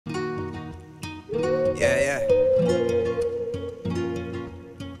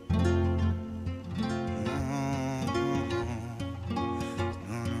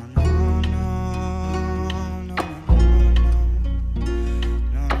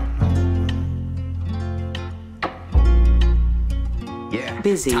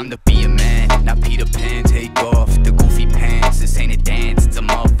Busy. Time to be a man, not Peter Pan. Take off the goofy pants. This ain't a dance, it's a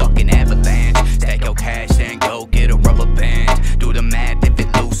motherfucking avalanche. Stack your cash, then go get a rubber band. Do the math, if it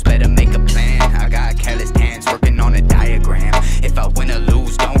loose, better make a plan. I got calloused hands working on a diagram. If I win or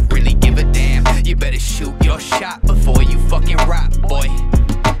lose, don't really give a damn. You better shoot your shot before you fucking rot, boy.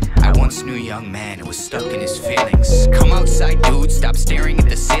 I once knew a young man who was stuck in his feelings. Come outside, dude, stop staring at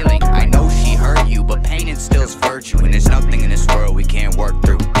the ceiling. I know she hurt you, but pain instills virtue, and there's nothing in this world we can't work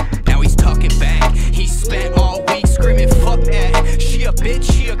through. Now he's talking back, he spent all week screaming, fuck that. She a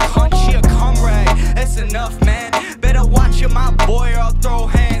bitch, she a cunt, she a comrade. That's enough, man, better watch your mouth, boy, or I'll throw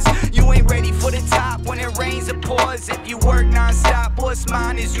hands. You ain't ready for the top when it rains or pours. If you work non-stop, what's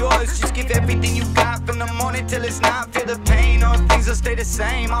mine is yours. Just give everything you got from the morning till it's not. Feel the pain or things will stay the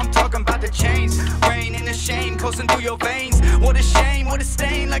same. I'm talking about the change, rain and the shame coursing through your veins. What a shame, what a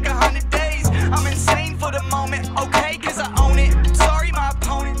stain, like 100 days. I'm insane for the moment, okay, cause I own it. Sorry my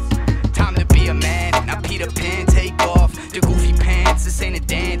opponents. Time to be a man, not Peter Pan. Take off the goofy pants. This ain't a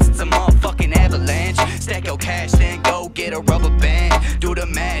dance, it's a motherfucking avalanche. Stack your cash, then go get a rubber band. Do the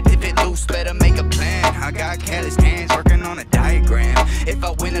math, if it loose, better make a plan. I got careless hands working on a diagram. If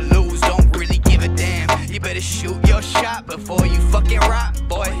I win or lose, don't really give a damn. You better shoot your shot before you fucking rot,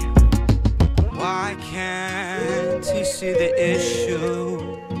 boy. Why can't he see the issues?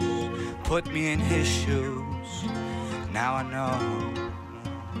 Put me in his shoes. Now I know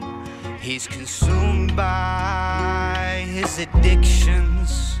he's consumed by his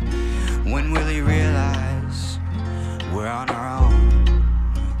addictions. When will he realize we're on our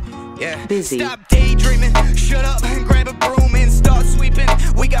own? Yeah. Busy. Stop daydreaming, shut up and grab a broom and start sweeping.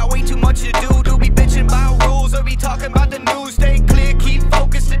 We got way too much to do be bitching about rules or be talking about the news. Stay clear, keep focused.